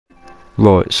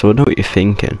Right, so I know what you're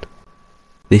thinking.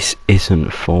 This isn't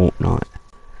Fortnite.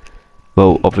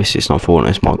 Well, obviously it's not Fortnite,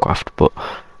 it's Minecraft, but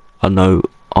I know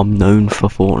I'm known for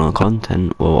Fortnite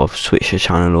content. Well, I've switched the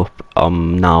channel up.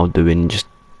 I'm now doing just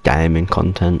gaming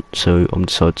content, so I'm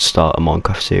decided to start a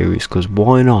Minecraft series, because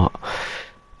why not?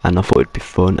 And I thought it'd be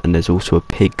fun, and there's also a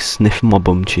pig sniffing my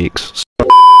bum cheeks.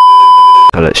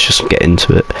 So let's just get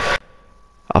into it.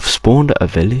 I've spawned at a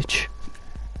village,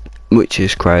 which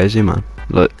is crazy, man.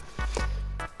 Look.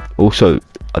 Also,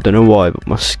 I don't know why, but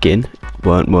my skin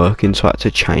weren't working, so I had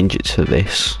to change it to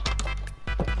this.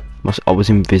 I was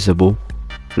invisible.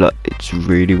 Look, it's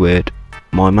really weird.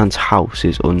 My man's house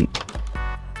is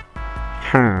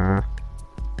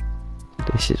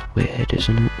This is weird,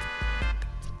 isn't it?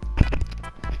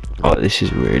 Oh, this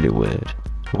is really weird.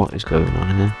 What is going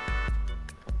on here?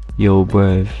 Yo,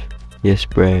 brave. Yes,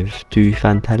 brave. 2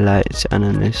 Fanta lights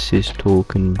and this is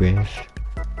talking, brave.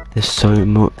 There's so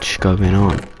much going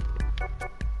on.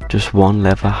 Just one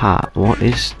leather hat. What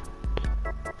is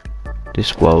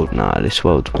this world? Nah, this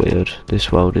world's weird.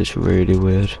 This world is really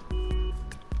weird.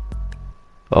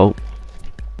 Oh,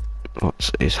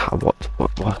 what?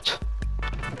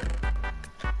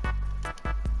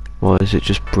 Why is it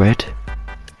just bread?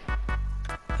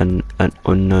 An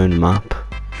unknown map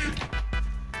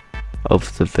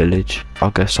of the village. I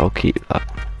guess I'll keep that.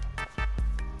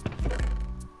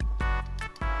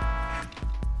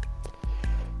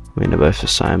 I mean, they're both the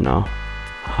same now.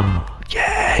 Oh,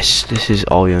 yes, this is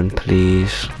iron,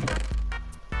 please.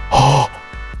 Oh,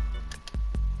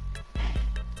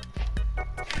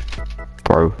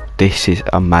 bro, this is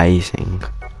amazing.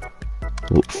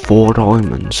 4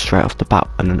 diamonds straight off the bat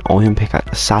and an iron pick at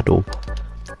the saddle.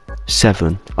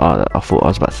 7. Oh, I thought I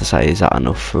was about to say, is that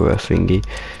enough for a thingy?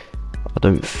 I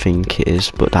don't think it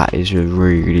is, but that is a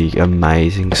really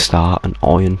amazing start. An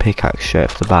iron pickaxe straight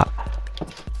off the bat.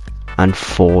 And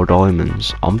 4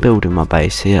 diamonds. I'm building my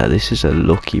base here. This is a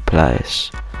lucky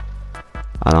place.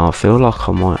 And I feel like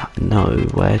I might know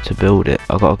where to build it.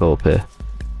 I gotta go up here.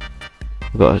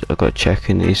 I gotta check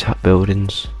in these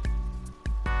buildings.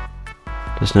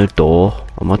 There's no door.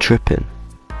 Am I tripping?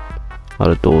 Oh,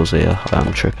 the door's here. I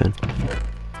am tripping.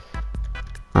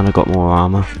 And I got more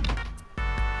armor.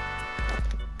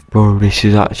 Bro, this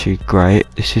is actually great.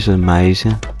 This is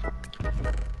amazing.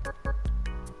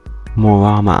 More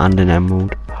armor and an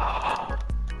emerald.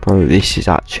 Bro, this is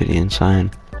actually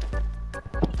insane.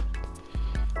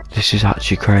 This is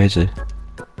actually crazy.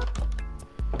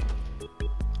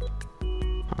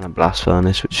 And a blast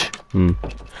furnace, which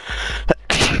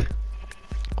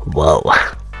whoa.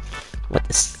 What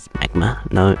is magma?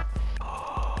 No.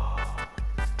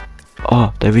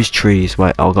 Oh, there is trees.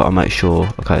 Wait, I've got to make sure.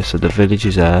 Okay, so the village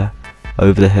is there.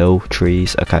 Over the hill,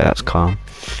 trees. Okay, that's calm.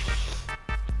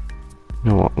 You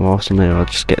know what? Whilst I'm here, I'll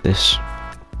just get this.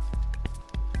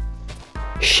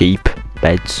 Sheep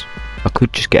beds. I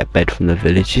could just get a bed from the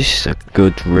village. This is a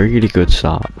good, really good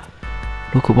start.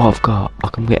 Look at what I've got. I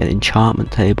can get an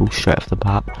enchantment table straight off the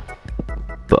bat.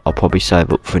 But I'll probably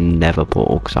save up for Nether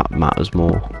portal because that matters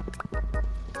more.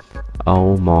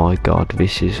 Oh my god,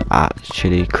 this is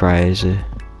actually crazy.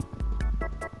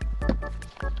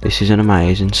 This is an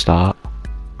amazing start.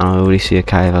 And I already see a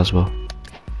cave as well.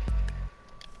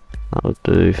 That'll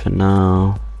do for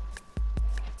now.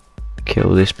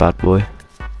 Kill this bad boy.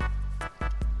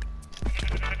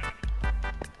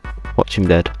 Watch him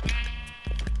dead.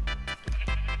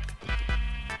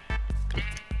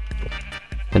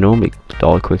 They normally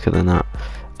die quicker than that.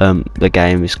 The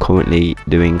game is currently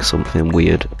doing something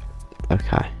weird.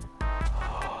 Okay.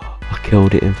 I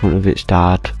killed it in front of its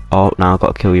dad. Oh, now I've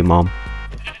got to kill your mom.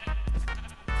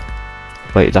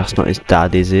 Wait, that's not his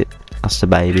dad, is it? That's the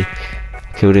baby.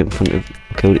 Killed it in front of,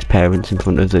 killed its parents in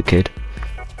front of the kid.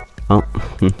 Oh,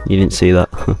 you didn't see that.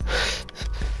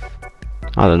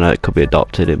 I don't know, it could be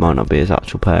adopted, it might not be his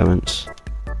actual parents.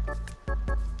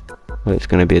 Well, it's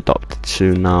going to be adopted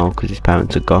soon now because his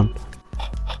parents are gone.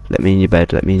 Let me in your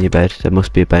bed, let me in your bed. There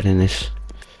must be a bed in this.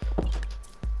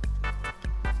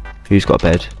 Who's got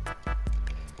a bed?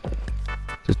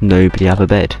 Does nobody have a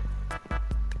bed?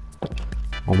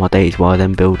 On my days, why are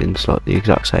them buildings like the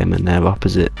exact same and they're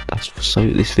opposite? That's so.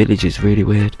 This village is really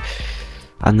weird.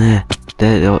 And they're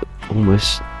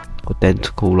almost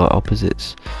identical, like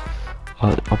opposites.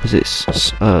 Opposites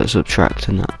subtract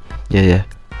and that. Yeah.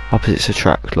 Opposites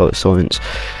attract, like science.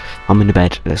 I'm in the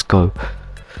bed. Let's go.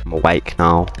 I'm awake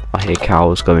now. I hear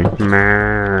cows going.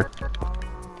 Meh.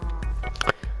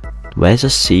 Where's a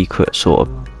secret sort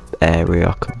of area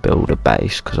I could build a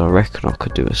base? Because I reckon I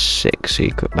could do a sick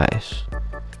secret base.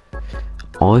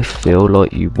 I feel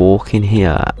like you walk in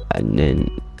here and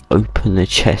then open the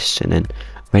chest and then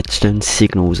redstone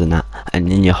signals and that, and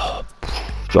then you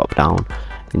drop down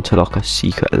into like a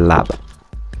secret lab.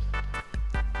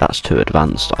 That's too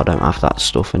advanced. I don't have that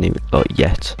stuff like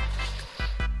yet.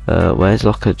 Where's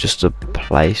like just a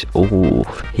place? Oh,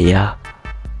 here.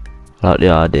 I like the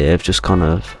idea of just kind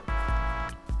of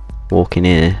walking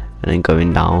here and then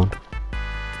going down.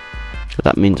 So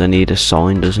that means I need a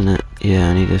sign, doesn't it? Yeah,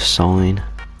 I need a sign.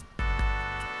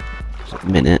 Just a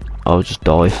minute, I'll just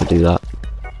die if I do that.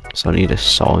 So I need a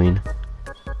sign.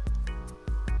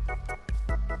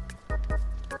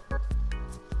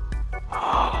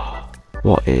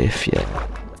 What if, yeah.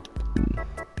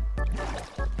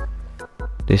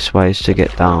 This way is to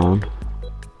get down.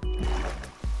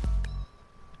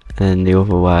 And then the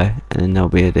other way, and then there'll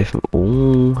be a different.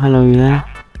 Oh, hello there.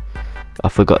 I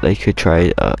forgot they could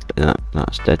trade. No,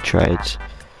 that's dead trades.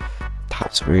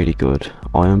 That's really good.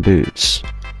 Iron boots.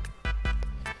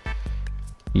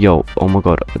 Yo, oh my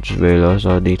god! I just realised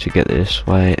I need to get this.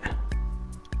 Wait,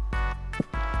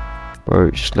 bro,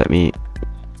 just let me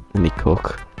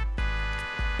cook.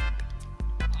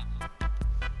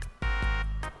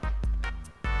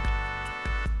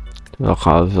 Like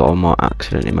I might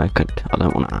accidentally make it. I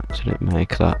don't want to accidentally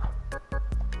make that.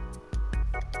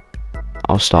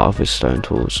 I'll start off with stone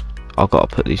tools. I've got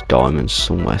to put these diamonds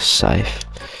somewhere safe.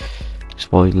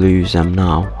 If I lose them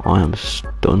now, I am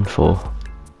done for.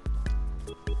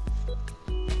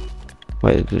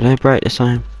 Wait, did they break the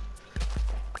same?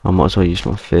 I might as well use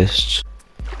my fists.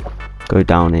 Go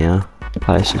down here,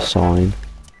 place a sign.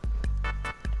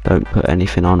 Don't put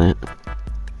anything on it.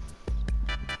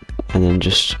 And then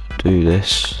just do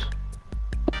this.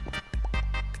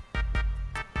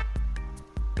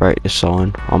 Break the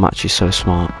sign. I'm actually so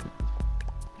smart.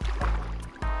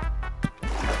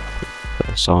 Put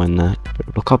a sign there.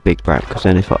 Look how big break, because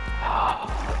then if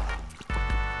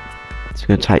it's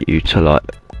going to take you to like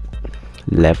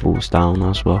levels down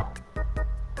as well.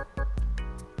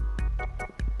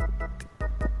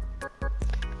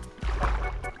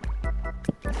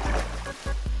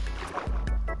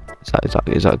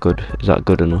 Is that good? Is that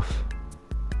good enough?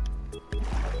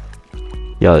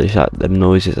 Yo, them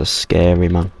noises are scary,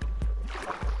 man.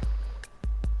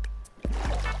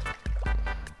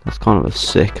 That's kind of a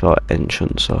sick like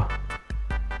entrance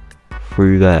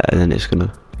through there, and then it's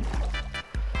gonna.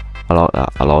 I like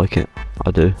that. I like it.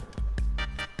 I do.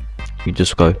 You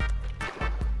just go.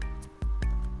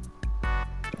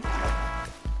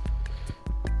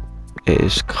 It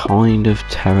is kind of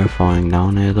terrifying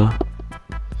down here, though.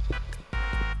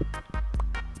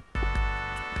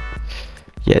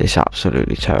 Yeah, it's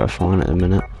absolutely terrifying at the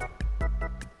minute.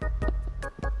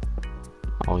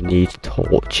 I need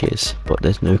torches, but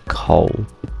there's no coal.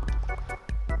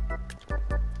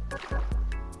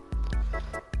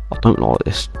 I don't like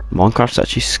this. Minecraft's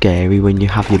actually scary when you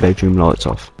have your bedroom lights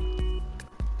off.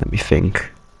 Let me think.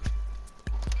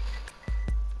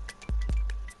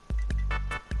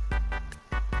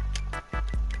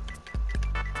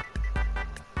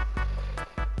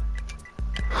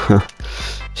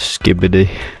 Skibbity.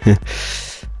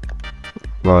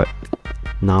 Right,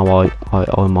 now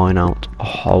I mine out a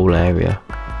whole area.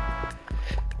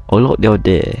 I like the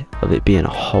idea of it being a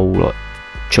whole like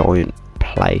giant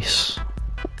place,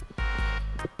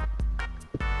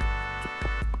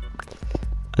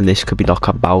 and this could be like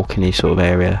a balcony sort of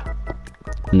area,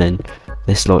 and then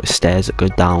there's like stairs that go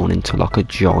down into like a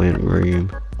giant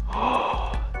room.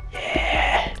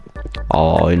 Yeah.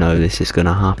 Oh, I know this is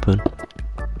gonna happen.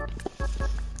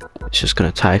 It's just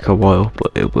gonna take a while,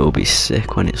 but it will be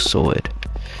sick when it's sorted.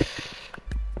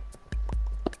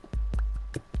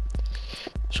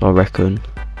 So I reckon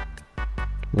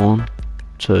 1,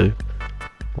 2,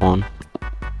 1,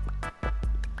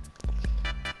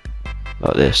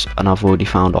 like this, and I've already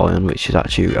found iron, which is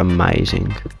actually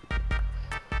amazing.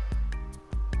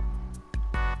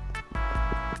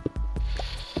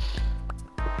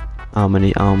 How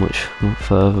much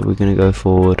further we're gonna go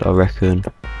forward? I reckon.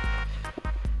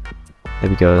 There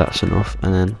we go, that's enough,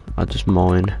 and then I just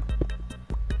mine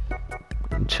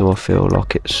until I feel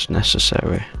like it's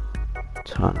necessary.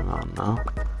 Turn around now.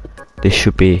 This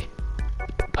should be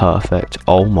perfect.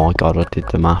 Oh my god, I did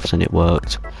the maths and it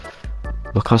worked.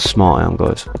 Look how smart I am,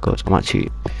 guys. I'm actually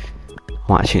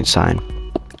insane.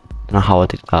 I don't know how I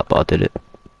did that, but I did it.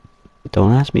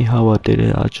 Don't ask me how I did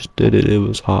it, I just did it. It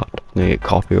was hard. I'm gonna get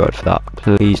copyright for that.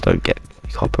 Please don't get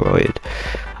copyrighted.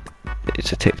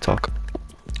 It's a TikTok.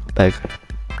 Beg.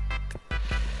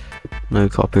 No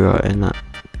copyright in that.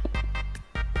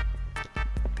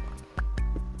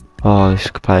 Oh, this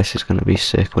place is gonna be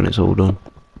sick when it's all done.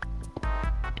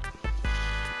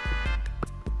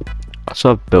 I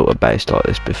So I've built a base like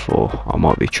this before. I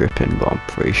might be tripping, but I'm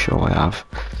pretty sure I have.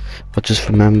 I just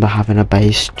remember having a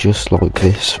base just like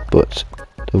this, but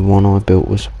the one I built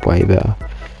was way better.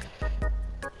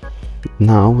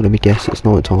 Now, let me guess, it's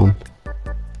night time.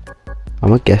 I'm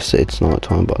gonna guess that it's night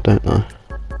time, but I don't know.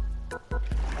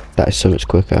 That is so much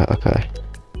quicker. Okay,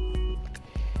 I'm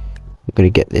gonna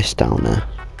get this down there.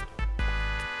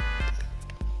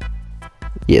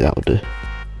 Yeah, that'll do.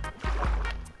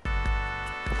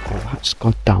 Oh, that's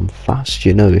goddamn fast,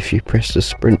 you know, if you press the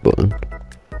sprint button.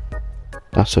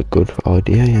 That's a good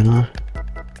idea, you know.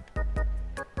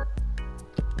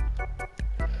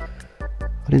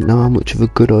 I didn't know how much of a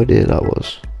good idea that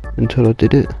was until I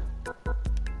did it.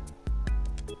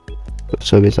 But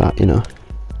so is that, you know.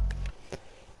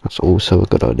 That's also a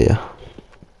good idea.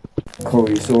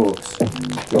 Corey Sauce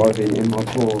driving in my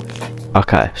Porsche.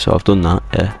 Okay, so I've done that,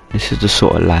 yeah. This is the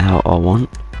sort of layout I want.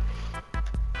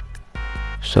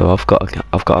 So I've got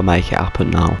to make it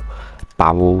happen now.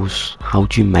 Barrels. How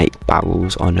do you make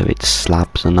barrels? I know it's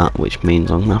slabs and that, which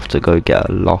means I'm gonna have to go get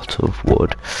a lot of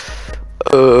wood.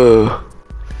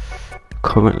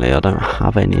 Currently I don't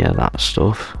have any of that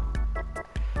stuff.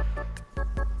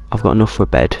 I've got enough for a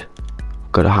bed.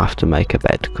 I'm gonna have to make a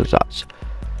bed because that's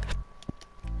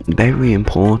very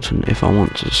important if I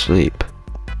want to sleep.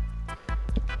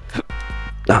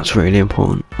 That's really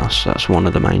important. That's one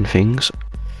of the main things.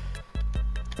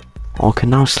 I can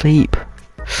now sleep.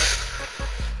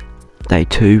 Day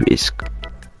 2 is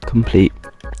complete.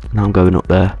 Now I'm going up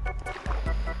there.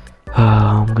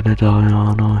 I'm gonna die,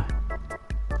 aren't I?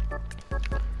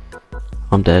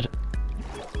 I'm dead.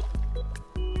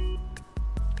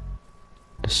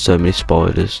 There's so many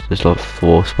spiders. There's like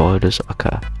 4 spiders.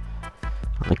 Okay.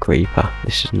 And a creeper.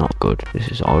 This is not good. This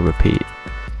is, I repeat.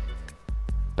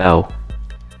 Bell.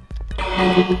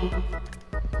 I'm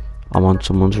on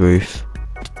someone's roof.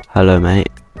 Hello mate.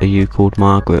 Are you called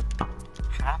Margaret?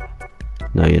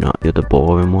 No you're not. You're the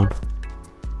boring one.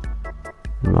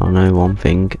 I know one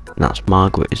thing. And that's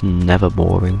Margaret is never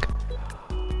boring.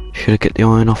 Should I get the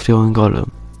iron off the iron golem?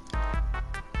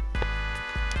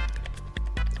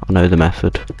 I know the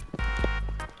method.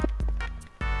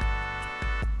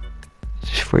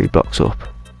 It's 3 blocks up.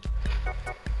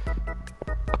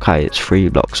 Okay, it's 3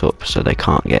 blocks up, so they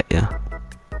can't get you.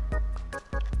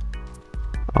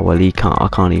 Oh well, he can't. I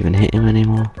can't even hit him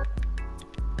anymore.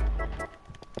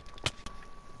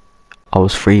 I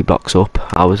was 3 blocks up.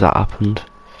 How has that happened?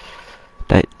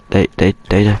 They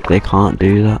can't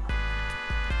do that.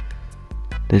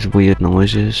 There's weird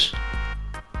noises.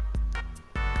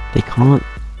 They can't.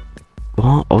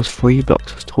 What? I was 3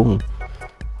 blocks tall.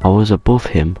 I was above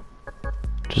him.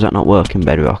 Does that not work in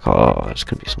Bedrock? Oh, it's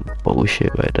gonna be some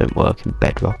bullshit where it don't work in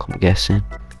Bedrock, I'm guessing.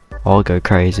 I'll go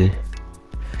crazy.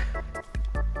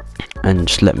 And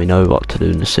just let me know what to do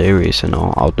in the series and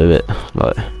I'll do it.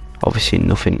 Like, obviously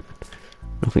nothing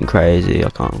crazy. I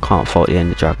can't fight the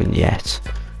Ender Dragon yet.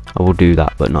 I will do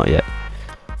that, but not yet.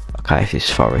 Okay, if this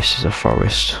forest is a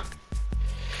forest.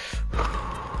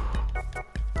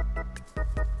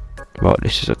 Right,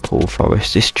 this is a cool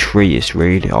forest. This tree is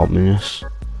really ominous.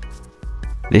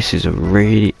 This is a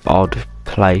really odd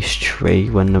placed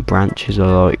tree when the branches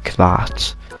are like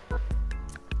that.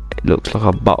 It looks like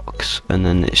a box and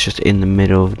then it's just in the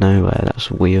middle of nowhere.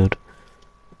 That's weird.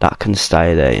 That can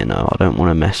stay there, you know. I don't want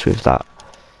to mess with that.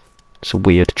 It's a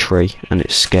weird tree and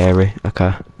it's scary.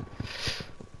 Okay.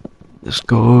 Let's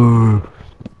go.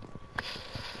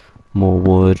 More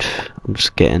wood. I'm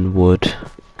just getting wood.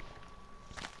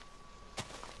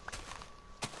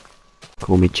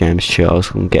 Call me James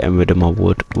Charles. I'm getting rid of my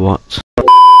wood. What?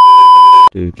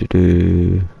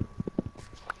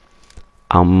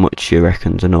 How much you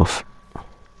reckon's enough?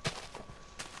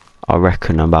 I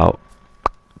reckon about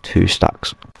 2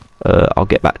 stacks. I'll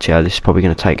get back to you. This is probably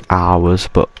going to take hours,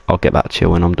 but I'll get back to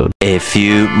you when I'm done. A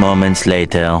few moments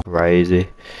later. Crazy.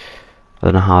 I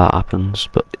don't know how that happens,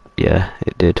 but yeah,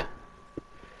 it did.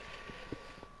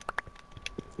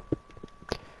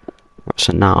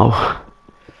 So now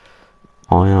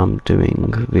I am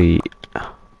doing the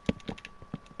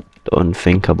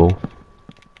unthinkable.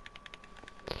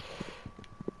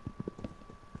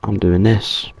 I'm doing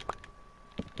this.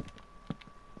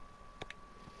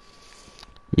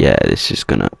 Yeah, this is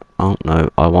gonna, I don't know,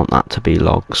 I want that to be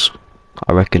logs.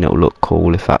 I reckon it'll look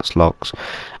cool if that's logs.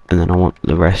 And then I want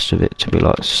the rest of it to be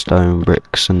like stone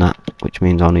bricks and that, which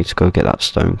means I'll need to go get that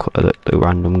stone cutter that the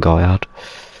random guy had.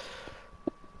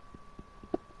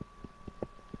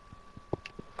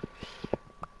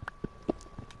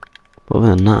 But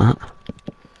other than that,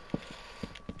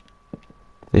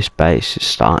 this base is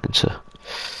starting to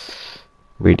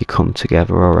really come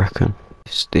together, I reckon.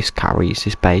 This carries,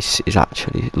 this base is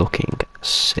actually looking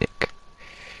sick.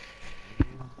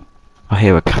 I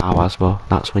hear a cow as well,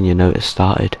 that's when your notice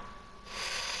started.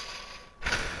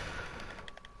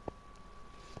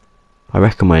 I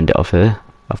reckon we'll end it off here.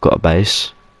 I've got a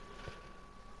base.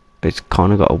 It's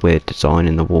kind of got a weird design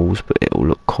in the walls, but it'll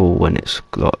look cool when it's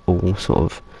got all sort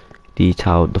of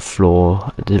detailed. The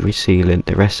floor, the ceiling,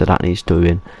 the rest of that needs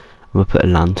doing. I'm gonna put a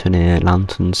lantern here,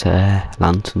 lanterns here,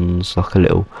 lanterns, like a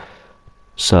little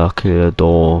circular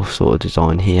door sort of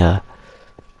design here.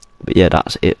 But yeah,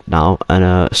 that's it now.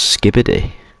 And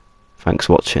skibbity. Thanks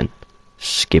for watching.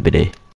 Skibbity.